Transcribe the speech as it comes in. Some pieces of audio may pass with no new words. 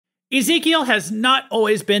Ezekiel has not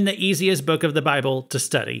always been the easiest book of the Bible to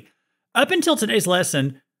study. Up until today's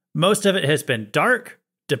lesson, most of it has been dark,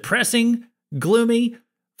 depressing, gloomy,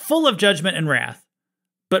 full of judgment and wrath.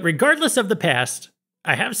 But regardless of the past,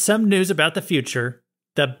 I have some news about the future.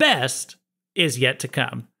 The best is yet to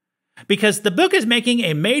come. Because the book is making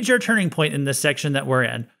a major turning point in this section that we're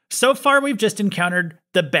in. So far, we've just encountered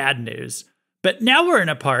the bad news. But now we're in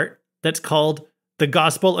a part that's called the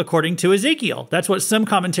Gospel according to Ezekiel. That's what some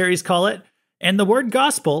commentaries call it. And the word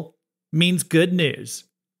gospel means good news.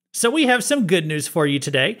 So we have some good news for you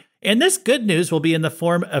today. And this good news will be in the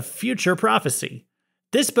form of future prophecy.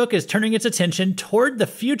 This book is turning its attention toward the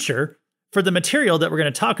future for the material that we're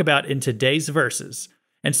going to talk about in today's verses.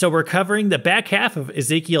 And so we're covering the back half of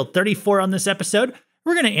Ezekiel 34 on this episode.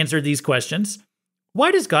 We're going to answer these questions.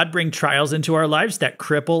 Why does God bring trials into our lives that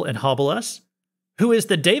cripple and hobble us? Who is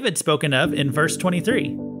the David spoken of in verse 23?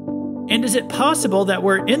 And is it possible that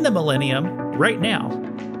we're in the millennium right now?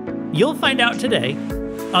 You'll find out today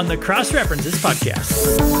on the Cross References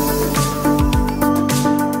podcast.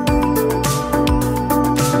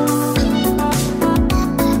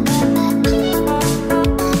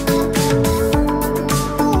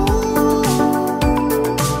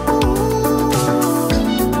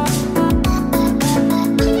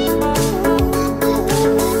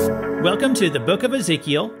 Welcome to the Book of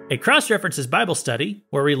Ezekiel, a cross-references Bible study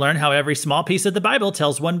where we learn how every small piece of the Bible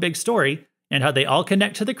tells one big story and how they all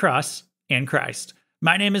connect to the cross and Christ.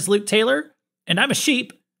 My name is Luke Taylor, and I'm a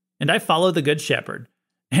sheep, and I follow the Good Shepherd.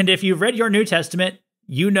 And if you've read your New Testament,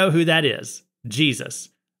 you know who that is, Jesus.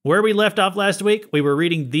 Where we left off last week, we were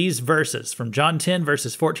reading these verses from John 10,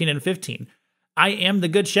 verses 14 and 15. I am the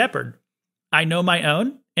Good Shepherd. I know my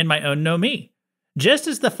own, and my own know me. Just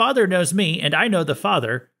as the Father knows me, and I know the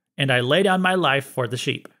Father, and I lay down my life for the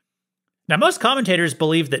sheep. Now, most commentators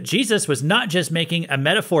believe that Jesus was not just making a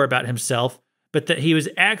metaphor about himself, but that he was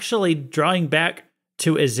actually drawing back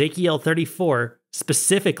to Ezekiel 34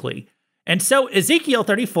 specifically. And so Ezekiel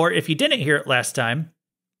 34, if you didn't hear it last time,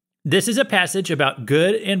 this is a passage about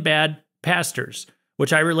good and bad pastors,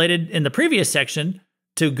 which I related in the previous section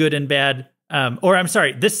to good and bad,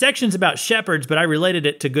 this section's about shepherds, but I related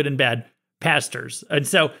it to good and bad pastors. And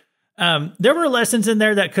so there were lessons in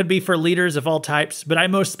there that could be for leaders of all types, but I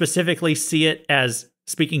most specifically see it as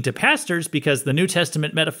speaking to pastors because the New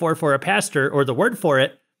Testament metaphor for a pastor, or the word for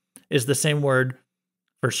it, is the same word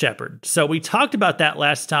for shepherd. So we talked about that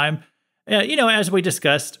last time. As we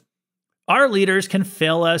discussed, our leaders can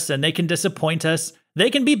fail us and they can disappoint us. They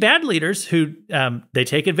can be bad leaders who they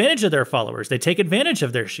take advantage of their followers. They take advantage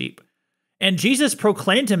of their sheep. And Jesus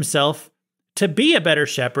proclaimed himself to be a better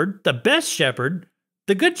shepherd, the best shepherd,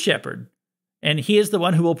 the good shepherd, and he is the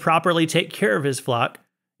one who will properly take care of his flock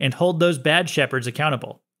and hold those bad shepherds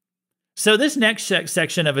accountable. So this next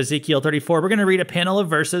section of Ezekiel 34, we're going to read a panel of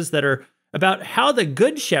verses that are about how the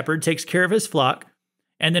good shepherd takes care of his flock,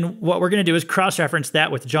 and then what we're going to do is cross-reference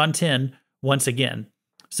that with John 10 once again.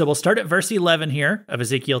 So we'll start at verse 11 here of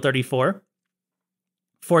Ezekiel 34.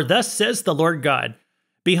 For thus says the Lord God,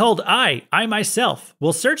 behold, I myself,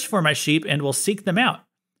 will search for my sheep and will seek them out.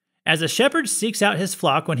 As a shepherd seeks out his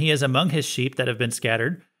flock when he is among his sheep that have been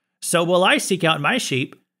scattered, so will I seek out my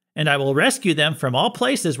sheep, and I will rescue them from all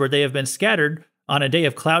places where they have been scattered on a day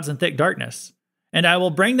of clouds and thick darkness. And I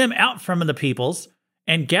will bring them out from the peoples,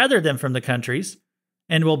 and gather them from the countries,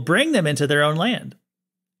 and will bring them into their own land.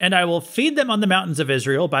 And I will feed them on the mountains of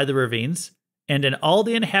Israel by the ravines, and in all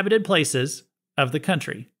the inhabited places of the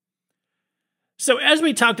country. So as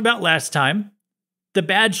we talked about last time, the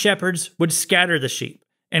bad shepherds would scatter the sheep.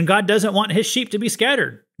 And God doesn't want his sheep to be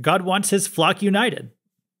scattered. God wants his flock united.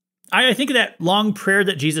 I think of that long prayer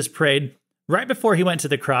that Jesus prayed right before he went to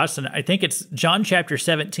the cross, and I think it's John chapter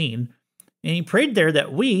 17. And he prayed there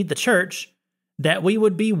that we, the church, that we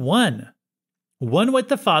would be one with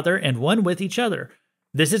the Father and one with each other.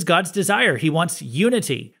 This is God's desire. He wants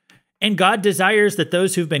unity. And God desires that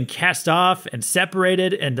those who've been cast off and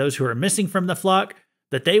separated and those who are missing from the flock,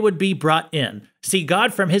 that they would be brought in. See,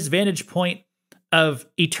 God from his vantage point of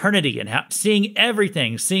eternity and seeing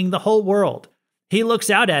everything, seeing the whole world. He looks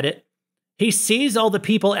out at it. He sees all the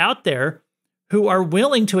people out there who are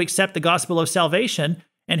willing to accept the gospel of salvation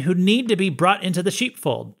and who need to be brought into the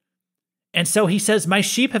sheepfold. And so he says, my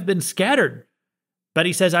sheep have been scattered. But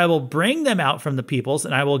he says, I will bring them out from the peoples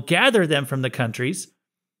and I will gather them from the countries.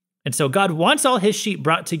 And so God wants all his sheep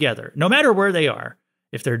brought together, no matter where they are.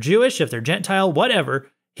 If they're Jewish, if they're Gentile,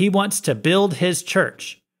 whatever, he wants to build his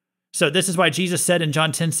church. So this is why Jesus said in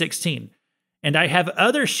John 10:16, and I have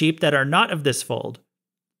other sheep that are not of this fold.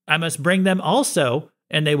 I must bring them also,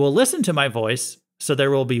 and they will listen to my voice, so there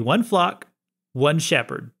will be one flock, one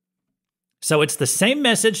shepherd. So it's the same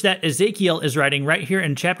message that Ezekiel is writing right here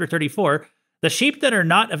in chapter 34. The sheep that are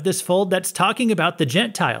not of this fold, that's talking about the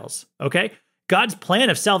Gentiles, okay? God's plan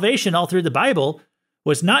of salvation all through the Bible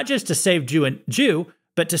was not just to save Jew,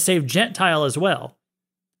 but to save Gentile as well.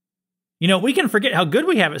 You know, we can forget how good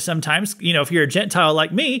we have it sometimes. You know, if you're a Gentile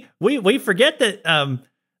like me, we forget that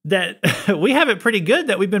that we have it pretty good,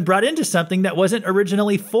 that we've been brought into something that wasn't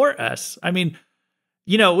originally for us. I mean,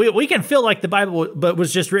 you know, we can feel like the Bible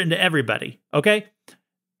was just written to everybody, okay?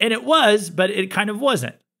 And it was, but it kind of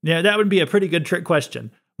wasn't. You know, that would be a pretty good trick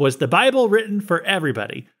question. Was the Bible written for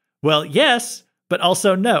everybody? Well, yes, but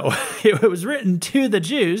also no. It was written to the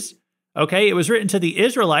Jews, okay? It was written to the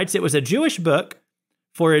Israelites. It was a Jewish book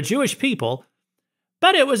for a Jewish people,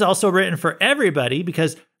 but it was also written for everybody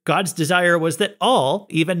because God's desire was that all,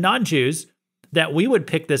 even non-Jews, that we would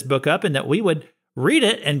pick this book up and that we would read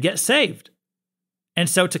it and get saved. And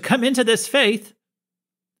so to come into this faith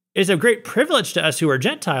is a great privilege to us who are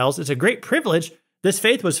Gentiles. It's a great privilege. This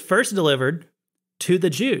faith was first delivered to the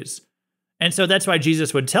Jews. And so that's why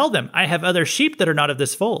Jesus would tell them, I have other sheep that are not of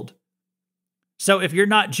this fold. So if you're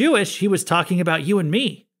not Jewish, he was talking about you and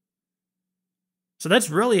me. So that's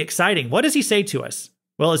really exciting. What does he say to us?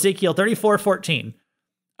 Well, Ezekiel 34:14,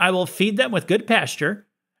 I will feed them with good pasture,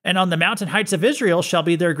 and on the mountain heights of Israel shall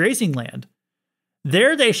be their grazing land.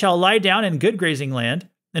 There they shall lie down in good grazing land,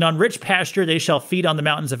 and on rich pasture they shall feed on the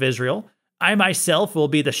mountains of Israel. I myself will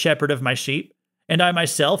be the shepherd of my sheep, and I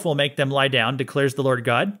myself will make them lie down, declares the Lord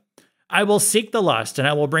God. I will seek the lost, and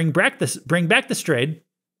I will bring back the strayed,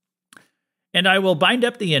 and I will bind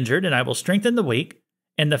up the injured, and I will strengthen the weak,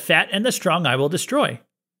 and the fat and the strong I will destroy.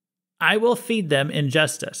 I will feed them in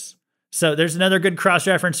justice. So there's another good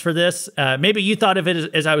cross-reference for this. Maybe you thought of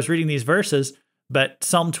it as I was reading these verses, but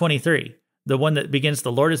Psalm 23, the one that begins,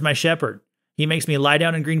 the Lord is my shepherd. He makes me lie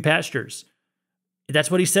down in green pastures.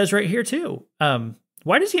 That's what he says right here too.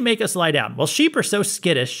 Why does he make us lie down? Well, sheep are so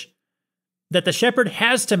skittish that the shepherd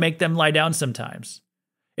has to make them lie down sometimes.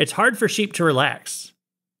 It's hard for sheep to relax.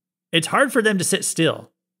 It's hard for them to sit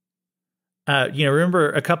still. Remember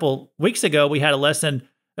a couple weeks ago, we had a lesson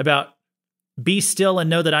about be still and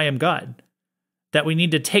know that I am God, that we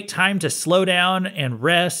need to take time to slow down and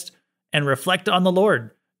rest and reflect on the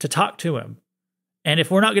Lord, to talk to him. And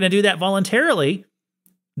if we're not going to do that voluntarily,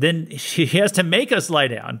 then he has to make us lie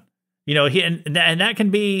down. You know, and that can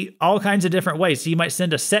be all kinds of different ways. So he might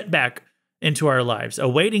send a setback into our lives, a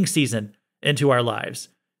waiting season into our lives,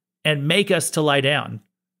 and make us to lie down.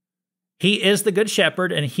 He is the good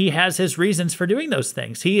shepherd, and he has his reasons for doing those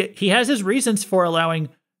things. He has his reasons for allowing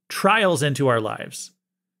trials into our lives.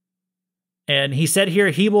 And he said here,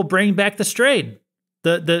 he will bring back the strayed,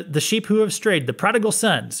 the sheep who have strayed, the prodigal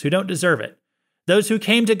sons who don't deserve it. Those who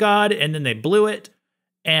came to God and then they blew it,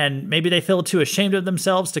 and maybe they feel too ashamed of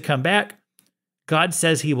themselves to come back. God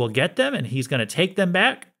says he will get them and he's going to take them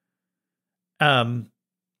back.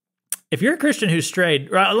 If you're a Christian who's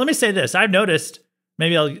strayed, let me say this. I've noticed,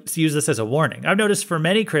 maybe I'll use this as a warning. I've noticed for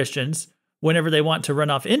many Christians, whenever they want to run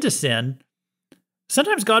off into sin,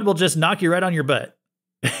 sometimes God will just knock you right on your butt,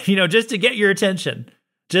 just to get your attention,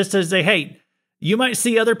 just to say, hey, you might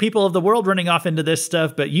see other people of the world running off into this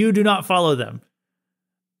stuff, but you do not follow them.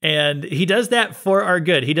 And he does that for our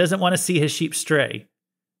good. He doesn't want to see his sheep stray.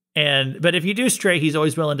 But if you do stray, he's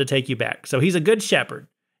always willing to take you back. So he's a good shepherd.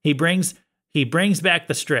 He brings back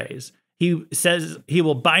the strays. He says he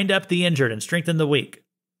will bind up the injured and strengthen the weak.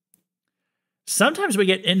 Sometimes we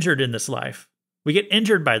get injured in this life. We get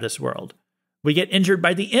injured by this world. We get injured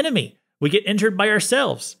by the enemy. We get injured by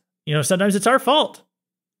ourselves. Sometimes it's our fault.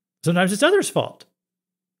 Sometimes it's others' fault.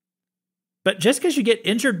 But just because you get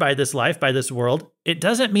injured by this life, by this world, it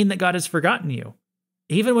doesn't mean that God has forgotten you.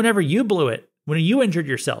 Even whenever you blew it, when you injured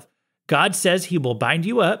yourself, God says he will bind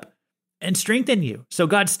you up and strengthen you. So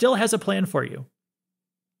God still has a plan for you.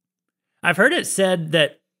 I've heard it said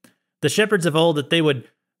that the shepherds of old, that they would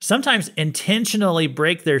sometimes intentionally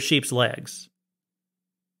break their sheep's legs.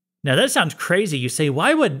 Now that sounds crazy. You say,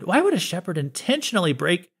 why would a shepherd intentionally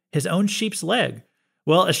break his own sheep's leg?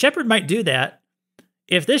 Well, a shepherd might do that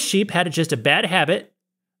if this sheep had just a bad habit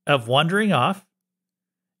of wandering off,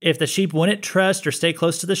 if the sheep wouldn't trust or stay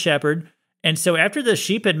close to the shepherd. And so after the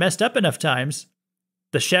sheep had messed up enough times,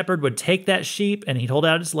 the shepherd would take that sheep and he'd hold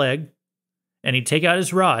out his leg and he'd take out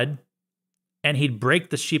his rod and he'd break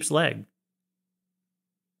the sheep's leg.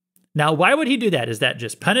 Now, why would he do that? Is that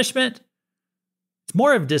just punishment? It's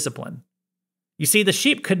more of discipline. You see, the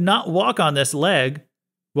sheep could not walk on this leg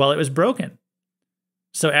while it was broken.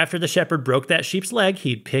 So after the shepherd broke that sheep's leg,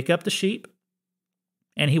 he'd pick up the sheep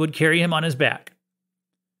and he would carry him on his back.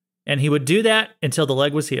 And he would do that until the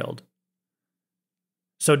leg was healed.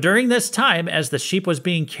 So during this time, as the sheep was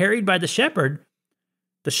being carried by the shepherd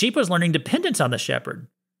was learning dependence on the shepherd.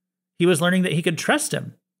 He was learning that he could trust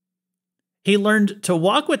him. He learned to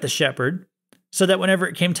walk with the shepherd so that whenever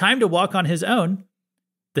it came time to walk on his own,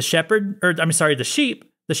 the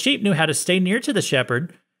sheep knew how to stay near to the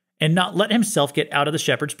shepherd and not let himself get out of the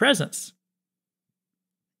shepherd's presence.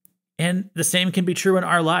 And the same can be true in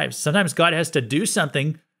our lives. Sometimes God has to do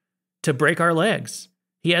something to break our legs.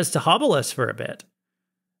 He has to hobble us for a bit.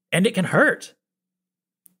 And it can hurt.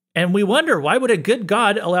 And we wonder, why would a good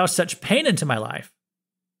God allow such pain into my life?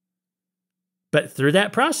 But through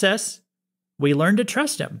that process, we learn to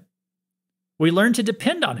trust him. We learn to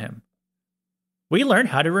depend on him. We learn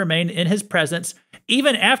how to remain in his presence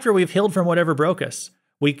even after we've healed from whatever broke us.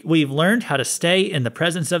 We've learned how to stay in the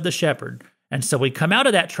presence of the shepherd. And so we come out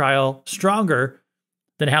of that trial stronger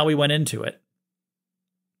than how we went into it.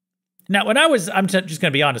 Now, I'm just going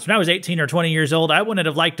to be honest, when I was 18 or 20 years old, I wouldn't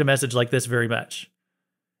have liked a message like this very much.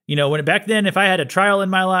 Back then, if I had a trial in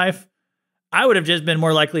my life, I would have just been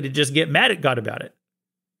more likely to just get mad at God about it.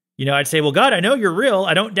 I'd say, well, God, I know you're real.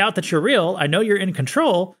 I don't doubt that you're real. I know you're in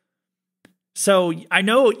control. So I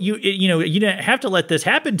know you didn't have to let this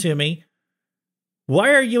happen to me. Why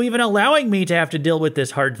are you even allowing me to have to deal with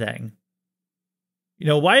this hard thing?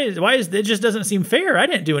 Why is it just doesn't seem fair? I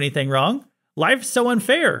didn't do anything wrong. Life's so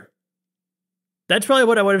unfair. That's probably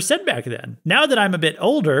what I would have said back then. Now that I'm a bit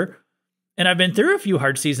older and I've been through a few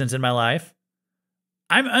hard seasons in my life,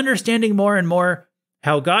 I'm understanding more and more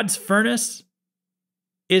how God's furnace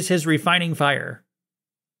is his refining fire.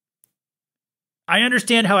 I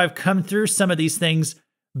understand how I've come through some of these things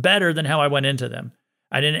better than how I went into them.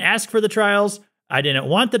 I didn't ask for the trials. I didn't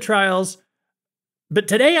want the trials. But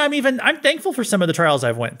today I'm thankful for some of the trials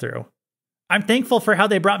I've went through. I'm thankful for how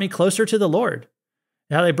they brought me closer to the Lord.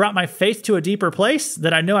 How they brought my faith to a deeper place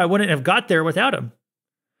that I know I wouldn't have got there without him.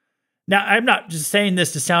 Now, I'm not just saying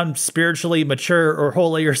this to sound spiritually mature or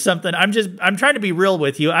holy or something. I'm trying to be real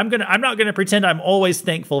with you. I'm not gonna pretend I'm always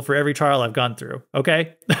thankful for every trial I've gone through.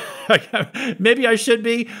 Okay, maybe I should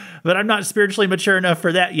be, but I'm not spiritually mature enough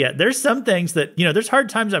for that yet. There's some things that there's hard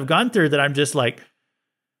times I've gone through that I'm just like,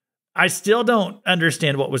 I still don't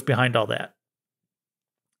understand what was behind all that.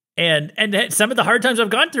 And some of the hard times I've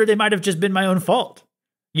gone through, they might have just been my own fault.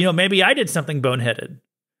 Maybe I did something boneheaded.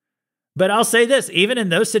 But I'll say this, even in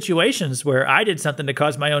those situations where I did something to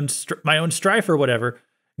cause my own strife or whatever,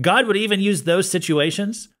 God would even use those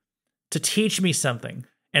situations to teach me something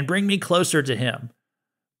and bring me closer to him.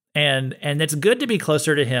 And it's good to be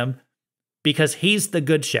closer to him because he's the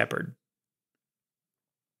good shepherd.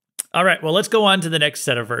 All right, well, let's go on to the next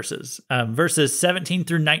set of verses. Verses 17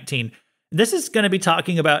 through 19. This is going to be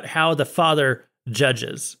talking about how the Father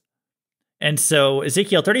judges. And so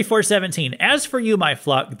Ezekiel 34:17, as for you, my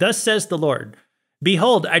flock, thus says the Lord,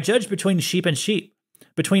 behold, I judge between sheep and sheep,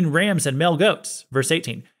 between rams and male goats. Verse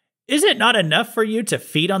 18, is it not enough for you to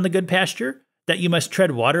feed on the good pasture, that you must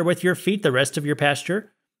tread water with your feet the rest of your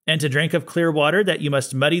pasture, and to drink of clear water, that you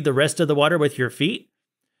must muddy the rest of the water with your feet?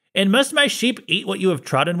 And must my sheep eat what you have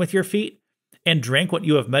trodden with your feet, and drink what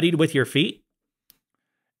you have muddied with your feet?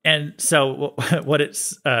 And so what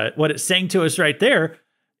it's saying to us right there,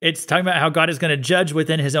 it's talking about how God is going to judge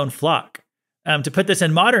within his own flock. To put this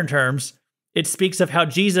in modern terms, it speaks of how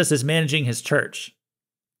Jesus is managing his church.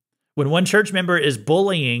 When one church member is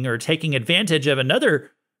bullying or taking advantage of another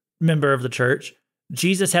member of the church,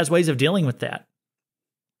 Jesus has ways of dealing with that.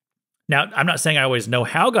 Now, I'm not saying I always know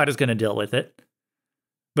how God is going to deal with it,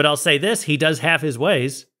 but I'll say this, he does have his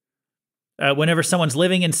ways. Whenever someone's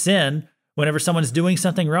living in sin, whenever someone's doing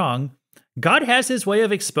something wrong, God has his way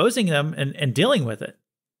of exposing them and dealing with it.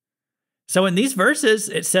 So in these verses,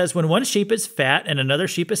 it says when one sheep is fat and another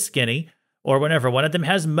sheep is skinny, or whenever one of them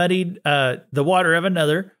has muddied the water of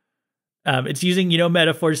another, it's using,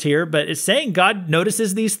 metaphors here, but it's saying God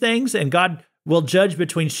notices these things and God will judge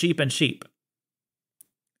between sheep and sheep.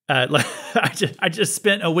 I just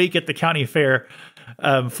spent a week at the county fair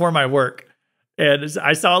for my work, and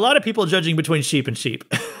I saw a lot of people judging between sheep and sheep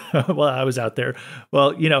while I was out there.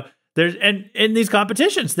 Well, there's and in these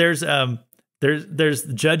competitions, there's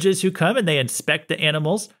judges who come and they inspect the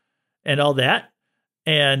animals and all that.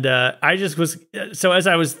 And I just was, so as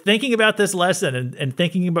I was thinking about this lesson and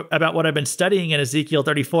thinking about what I've been studying in Ezekiel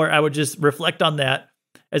 34, I would just reflect on that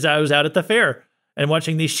as I was out at the fair and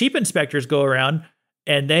watching these sheep inspectors go around,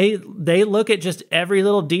 and they look at just every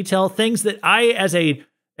little detail, things that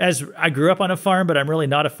as I grew up on a farm, but I'm really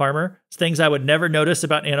not a farmer. It's things I would never notice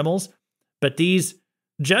about animals. But these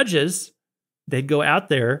judges, they'd go out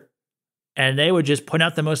there and they would just point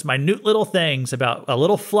out the most minute little things about a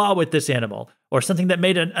little flaw with this animal, or something that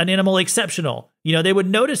made an animal exceptional. You know, they would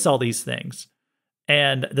notice all these things.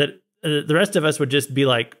 And that the rest of us would just be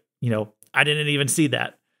like, you know, I didn't even see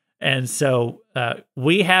that. And so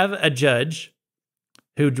we have a judge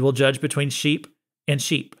who will judge between sheep and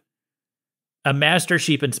sheep, a master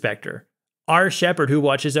sheep inspector, our shepherd who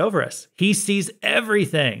watches over us. He sees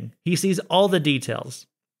everything. He sees all the details.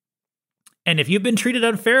 And if you've been treated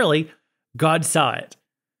unfairly, God saw it.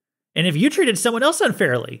 And if you treated someone else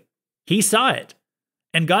unfairly, he saw it.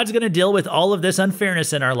 And God's going to deal with all of this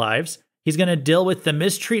unfairness in our lives. He's going to deal with the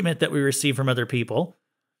mistreatment that we receive from other people.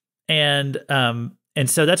 And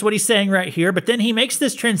so that's what he's saying right here. But then he makes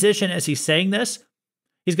this transition as he's saying this.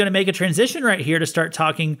 He's going to make a transition right here to start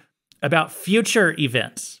talking about future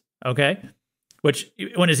events, okay? Which,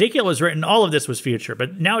 when Ezekiel was written, all of this was future.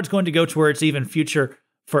 But now it's going to go to where it's even future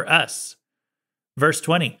for us. Verse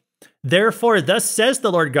 20, therefore, thus says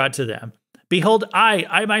the Lord God to them, behold,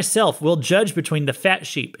 I myself will judge between the fat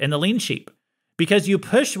sheep and the lean sheep, because you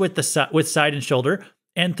push with side and shoulder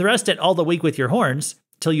and thrust at all the weak with your horns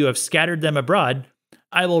till you have scattered them abroad.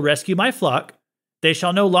 I will rescue my flock. They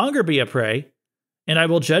shall no longer be a prey, and I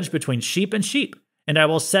will judge between sheep and sheep, and I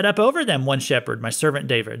will set up over them one shepherd, my servant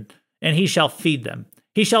David, and he shall feed them.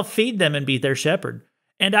 He shall feed them and be their shepherd.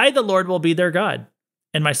 And I, the Lord, will be their God,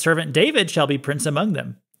 and my servant David shall be prince among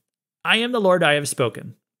them. I am the Lord, I have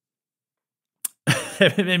spoken.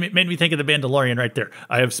 It made me think of the Mandalorian right there.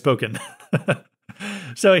 I have spoken.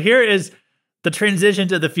 So here is the transition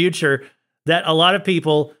to the future that a lot of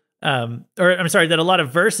people, that a lot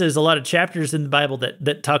of verses, a lot of chapters in the Bible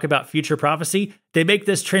that talk about future prophecy, they make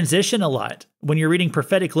this transition a lot when you're reading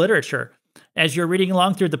prophetic literature. As you're reading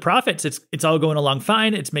along through the prophets, it's all going along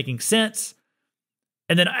fine. It's making sense.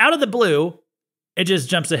 And then out of the blue, it just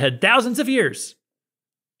jumps ahead thousands of years.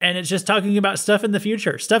 And it's just talking about stuff in the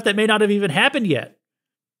future, stuff that may not have even happened yet.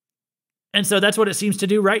 And so that's what it seems to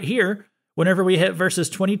do right here whenever we hit verses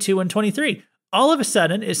 22 and 23. All of a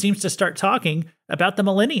sudden, it seems to start talking about the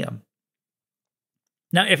millennium.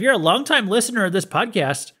 Now, if you're a longtime listener of this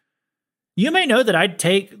podcast, you may know that I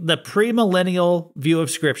take the premillennial view of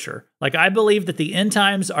Scripture. Like, I believe that the end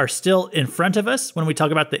times are still in front of us when we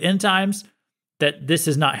talk about the end times, that this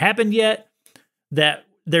has not happened yet, that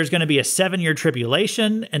there's going to be a 7-year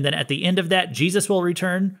tribulation, and then at the end of that, Jesus will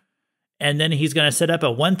return, and then he's going to set up a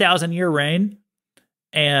 1,000-year reign.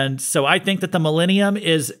 And so I think that the millennium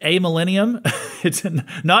is a millennium. It's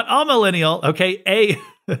not a millennial, okay?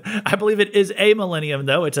 I believe it is a millennium,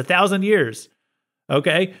 though. It's 1,000 years,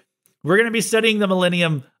 okay? We're going to be studying the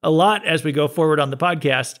millennium a lot as we go forward on the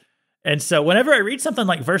podcast. And so whenever I read something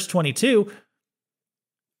like verse 22,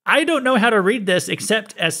 I don't know how to read this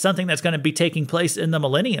except as something that's going to be taking place in the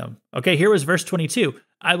millennium. Okay, here was verse 22.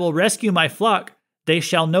 I will rescue my flock. They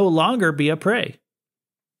shall no longer be a prey.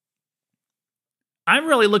 I'm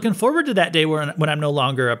really looking forward to that day when I'm no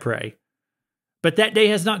longer a prey. But that day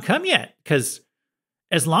has not come yet, because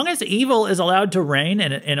as long as evil is allowed to reign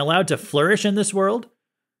and allowed to flourish in this world,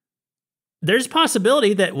 there's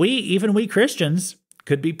possibility that even we Christians,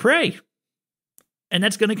 could be prey. And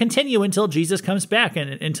that's going to continue until Jesus comes back and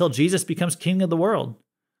until Jesus becomes king of the world.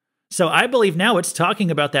 So I believe now it's talking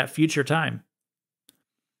about that future time.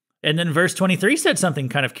 And then verse 23 said something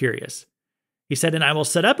kind of curious. He said, and I will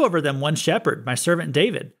set up over them one shepherd, my servant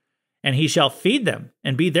David, and he shall feed them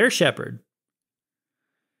and be their shepherd.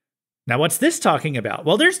 Now, what's this talking about?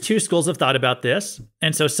 Well, there's two schools of thought about this.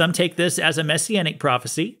 And so some take this as a messianic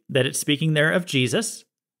prophecy, that it's speaking there of Jesus,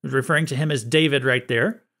 referring to him as David right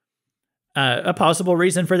there. A possible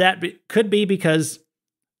reason for that could be because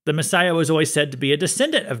the Messiah was always said to be a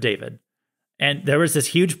descendant of David. And there was this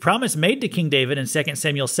huge promise made to King David in 2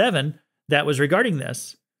 Samuel 7 that was regarding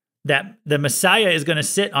this, that the Messiah is going to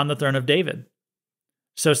sit on the throne of David.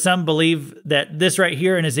 So some believe that this right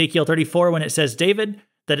here in Ezekiel 34, when it says David,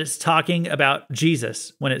 that it's talking about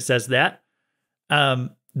Jesus when it says that.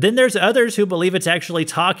 Then there's others who believe it's actually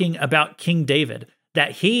talking about King David,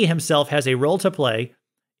 that he himself has a role to play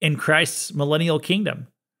in Christ's millennial kingdom.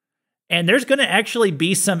 And there's going to actually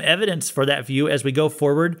be some evidence for that view as we go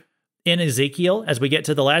forward in Ezekiel, as we get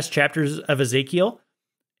to the last chapters of Ezekiel.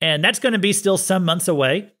 And that's going to be still some months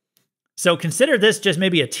away. So consider this just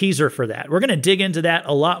maybe a teaser for that. We're going to dig into that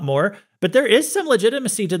a lot more, but there is some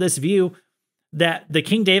legitimacy to this view that the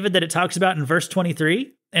King David that it talks about in verse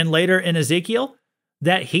 23 and later in Ezekiel,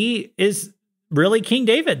 that he is really King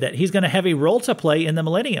David, that he's going to have a role to play in the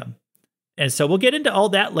millennium. And so we'll get into all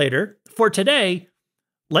that later. For today,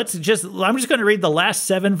 I'm just going to read the last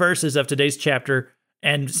 7 verses of today's chapter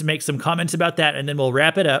and make some comments about that, and then we'll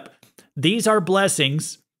wrap it up. These are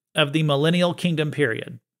blessings of the millennial kingdom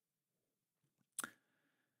period.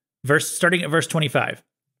 Starting at verse 25.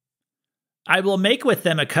 I will make with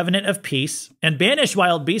them a covenant of peace and banish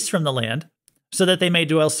wild beasts from the land, so that they may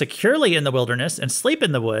dwell securely in the wilderness and sleep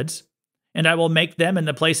in the woods. And I will make them and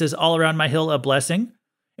the places all around my hill a blessing,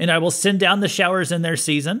 and I will send down the showers in their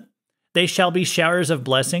season. They shall be showers of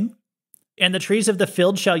blessing, and the trees of the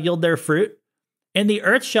field shall yield their fruit, and the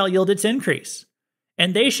earth shall yield its increase,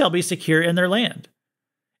 and they shall be secure in their land.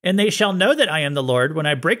 And they shall know that I am the Lord when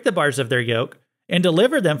I break the bars of their yoke and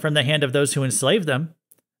deliver them from the hand of those who enslave them.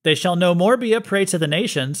 They shall no more be a prey to the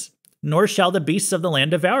nations, nor shall the beasts of the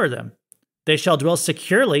land devour them. They shall dwell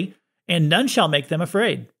securely, and none shall make them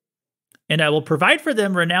afraid. And I will provide for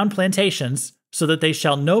them renowned plantations, so that they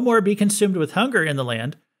shall no more be consumed with hunger in the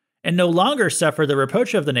land, and no longer suffer the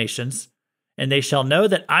reproach of the nations. And they shall know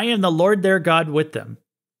that I am the Lord their God with them,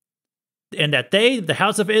 and that they, the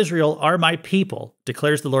house of Israel, are my people,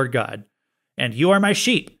 declares the Lord God. And you are my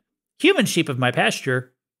sheep, human sheep of my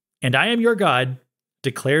pasture, and I am your God,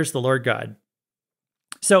 declares the Lord God.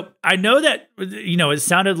 So I know that, it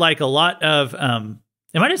sounded like a lot of,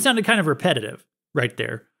 it might have sounded kind of repetitive right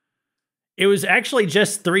there. It was actually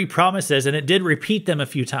just 3 promises, and it did repeat them a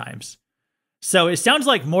few times. So it sounds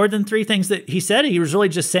like more than 3 things that he said. He was really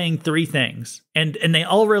just saying 3 things, and they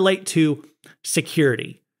all relate to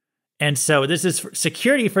security. And so this is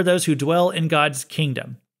security for those who dwell in God's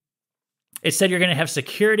kingdom. It said you're going to have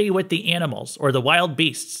security with the animals or the wild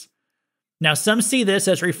beasts. Now, some see this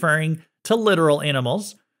as referring to literal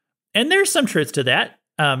animals, and there's some truth to that.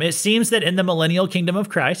 It seems that in the millennial kingdom of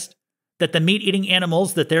Christ, that the meat-eating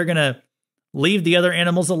animals, that they're going to leave the other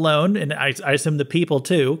animals alone, and I assume the people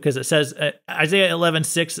too, because it says, Isaiah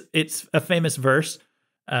 11:6, it's a famous verse,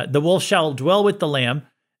 the wolf shall dwell with the lamb,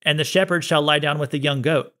 and the shepherd shall lie down with the young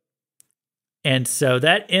goat. And so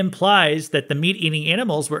that implies that the meat-eating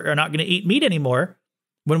animals are not going to eat meat anymore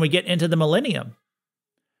when we get into the millennium.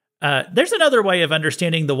 There's another way of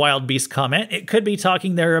understanding the wild beast comment. It could be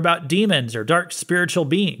talking there about demons or dark spiritual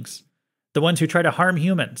beings, the ones who try to harm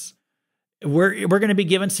humans. We're going to be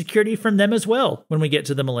given security from them as well when we get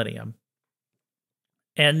to the millennium.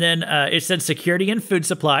 And then it said security in food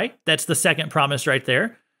supply. That's the second promise right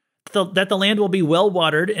there. That the land will be well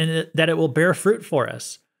watered and that it will bear fruit for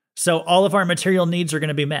us. So all of our material needs are going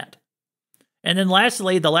to be met. And then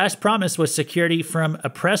lastly, the last promise was security from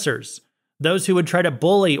oppressors, those who would try to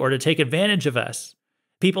bully or to take advantage of us,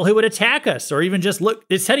 people who would attack us or even just look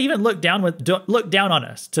down on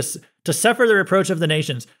us, to suffer the reproach of the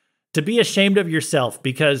nations, to be ashamed of yourself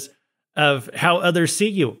because of how others see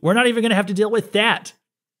you. We're not even going to have to deal with that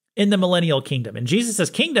in the millennial kingdom. In Jesus'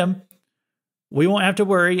 kingdom, we won't have to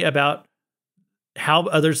worry about how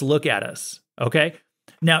others look at us, okay?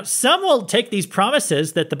 Now, some will take these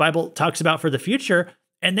promises that the Bible talks about for the future,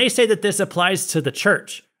 and they say that this applies to the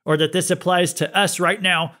church, or that this applies to us right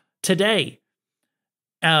now, today.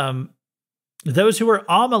 Those who are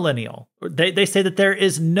amillennial, they say that there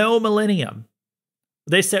is no millennium.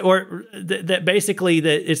 They say, that basically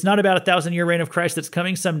that it's not about 1,000-year reign of Christ that's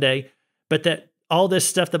coming someday, but that all this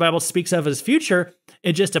stuff the Bible speaks of as future,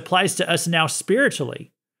 it just applies to us now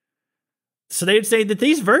spiritually. So they'd say that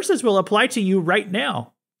these verses will apply to you right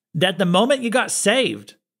now, that the moment you got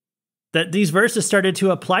saved, that these verses started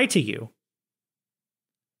to apply to you.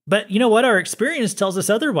 But you know what? Our experience tells us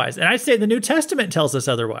otherwise. And I say the New Testament tells us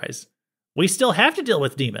otherwise. We still have to deal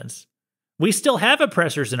with demons. We still have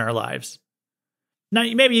oppressors in our lives. Now,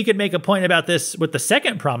 maybe you could make a point about this with the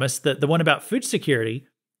second promise, the one about food security.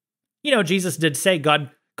 Jesus did say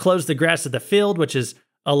God clothes the grass of the field, which is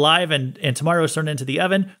alive and tomorrow is thrown into the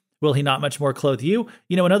oven. Will he not much more clothe you?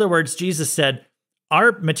 In other words, Jesus said,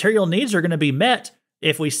 our material needs are going to be met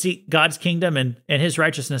if we seek God's kingdom and his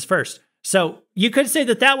righteousness first. So you could say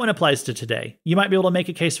that one applies to today. You might be able to make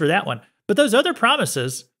a case for that one. But those other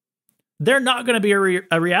promises, they're not going to be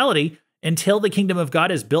a reality until the kingdom of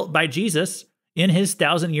God is built by Jesus in his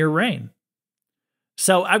 1,000-year reign.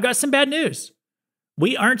 So I've got some bad news.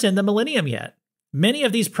 We aren't in the millennium yet. Many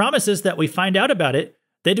of these promises that we find out about it,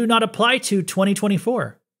 they do not apply to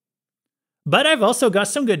 2024. But I've also got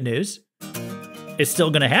some good news. It's still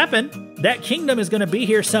going to happen. That kingdom is going to be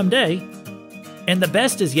here someday, and the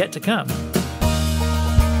best is yet to come.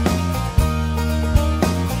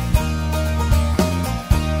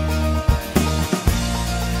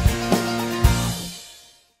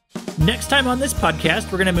 Next time on this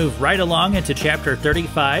podcast, we're going to move right along into chapter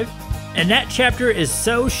 35. And that chapter is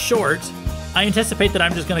so short, I anticipate that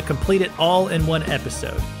I'm just going to complete it all in one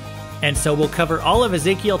episode. And so we'll cover all of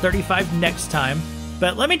Ezekiel 35 next time.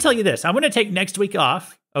 But let me tell you this, I'm going to take next week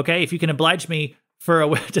off, okay? If you can oblige me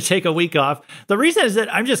to take a week off. The reason is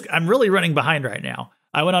that I'm really running behind right now.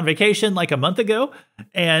 I went on vacation like a month ago,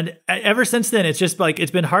 and ever since then, it's just like,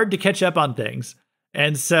 it's been hard to catch up on things.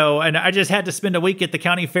 And I just had to spend a week at the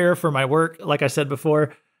county fair for my work, like I said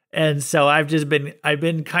before. And so I've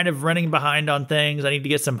been kind of running behind on things. I need to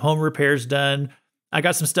get some home repairs done. I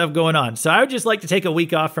got some stuff going on. So I would just like to take a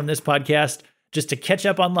week off from this podcast just to catch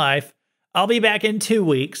up on life. I'll be back in 2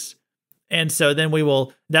 weeks. And so then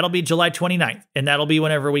that'll be July 29th. And that'll be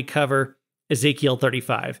whenever we cover Ezekiel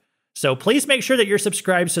 35. So please make sure that you're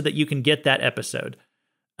subscribed so that you can get that episode.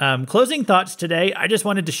 Closing thoughts today. I just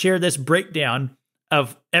wanted to share this breakdown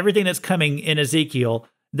of everything that's coming in Ezekiel.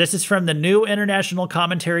 This is from the New International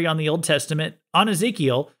Commentary on the Old Testament on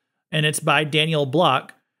Ezekiel, and it's by Daniel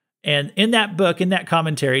Block. And in that book, in that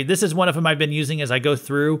commentary, this is one of them I've been using as I go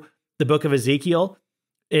through the book of Ezekiel.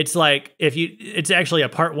 It's like, it's actually a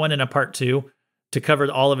part 1 and a part 2 to cover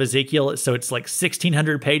all of Ezekiel. So it's like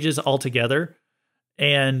 1,600 pages altogether.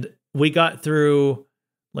 And we got through,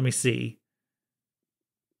 let me see.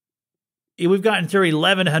 We've gotten through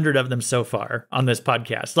 1,100 of them so far on this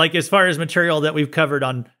podcast. Like, as far as material that we've covered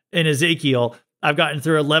in Ezekiel, I've gotten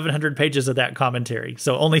through 1,100 pages of that commentary.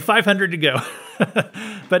 So only 500 to go.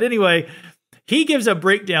 But anyway, he gives a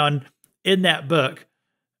breakdown in that book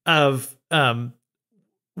of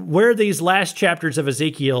where these last chapters of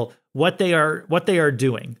Ezekiel, what they are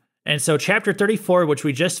doing. And so chapter 34, which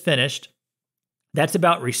we just finished, that's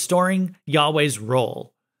about restoring Yahweh's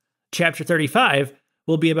role. Chapter 35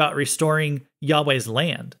 will be about restoring Yahweh's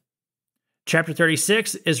land. Chapter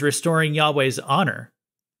 36 is restoring Yahweh's honor.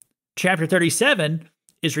 Chapter 37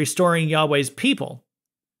 is restoring Yahweh's people.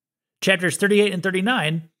 Chapters 38 and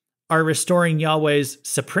 39 are restoring Yahweh's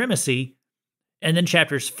supremacy. And then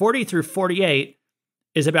chapters 40 through 48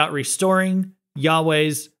 is about restoring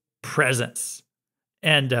Yahweh's presence.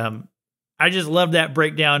 And I just love that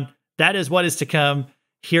breakdown. That is what is to come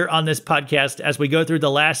here on this podcast as we go through the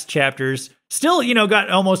last chapters. Still, got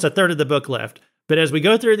almost a third of the book left. But as we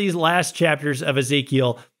go through these last chapters of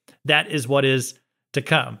Ezekiel, that is what is to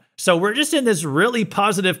come. So we're just in this really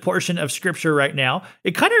positive portion of scripture right now.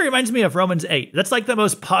 It kind of reminds me of Romans 8. That's like the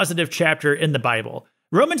most positive chapter in the Bible.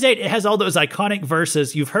 Romans 8, it has all those iconic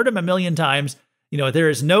verses. You've heard them a million times. There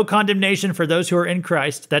is no condemnation for those who are in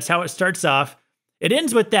Christ. That's how it starts off. It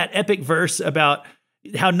ends with that epic verse about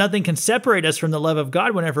how nothing can separate us from the love of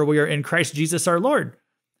God whenever we are in Christ Jesus our Lord.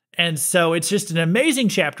 And so it's just an amazing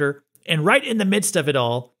chapter. And right in the midst of it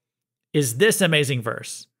all is this amazing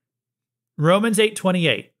verse. Romans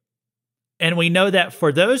 8:28. And we know that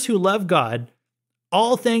for those who love God,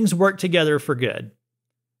 all things work together for good,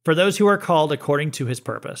 for those who are called according to his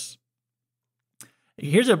purpose.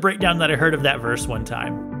 Here's a breakdown that I heard of that verse one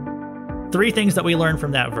time. 3 things that we learn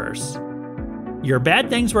from that verse. Your bad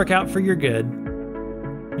things work out for your good.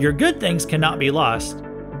 Your good things cannot be lost.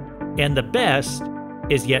 And the best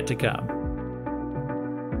is yet to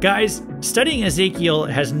come. Guys, studying Ezekiel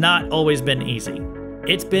has not always been easy.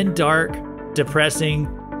 It's been dark, depressing,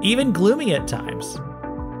 even gloomy at times.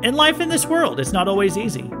 And life in this world is not always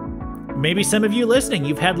easy. Maybe some of you listening,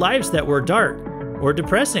 you've had lives that were dark or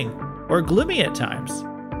depressing or gloomy at times.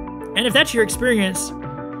 And if that's your experience,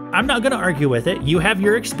 I'm not going to argue with it. You have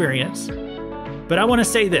your experience. But I want to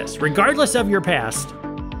say this, regardless of your past,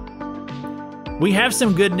 we have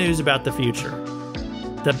some good news about the future.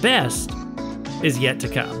 The best is yet to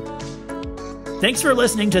come. Thanks for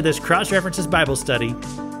listening to this Cross References Bible study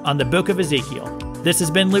on the book of Ezekiel. This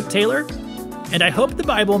has been Luke Taylor, and I hope the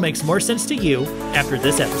Bible makes more sense to you after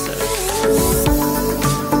this episode.